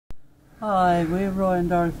Hi, we're Roy and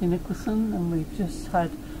Dorothy Nicholson, and we've just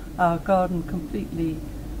had our garden completely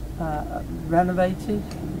renovated,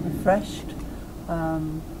 refreshed,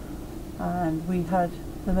 and we had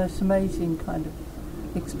the most amazing kind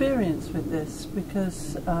of experience with this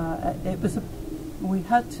because it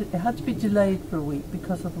had to be delayed for a week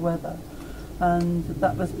because of the weather, and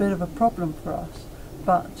that was a bit of a problem for us.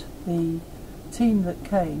 But the team that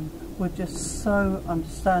came were just so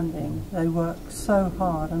understanding. They worked so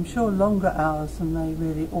hard, I'm sure longer hours than they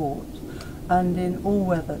really ought, and in all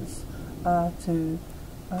weathers, to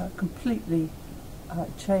completely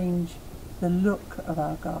change the look of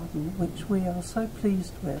our garden, which we are so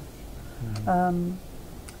pleased with.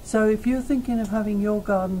 So if you're thinking of having your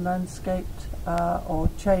garden landscaped or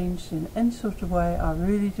changed in any sort of way, I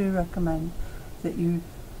really do recommend that you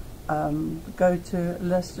go to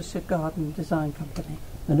Leicestershire Garden Design Company.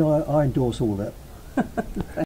 And I endorse all that.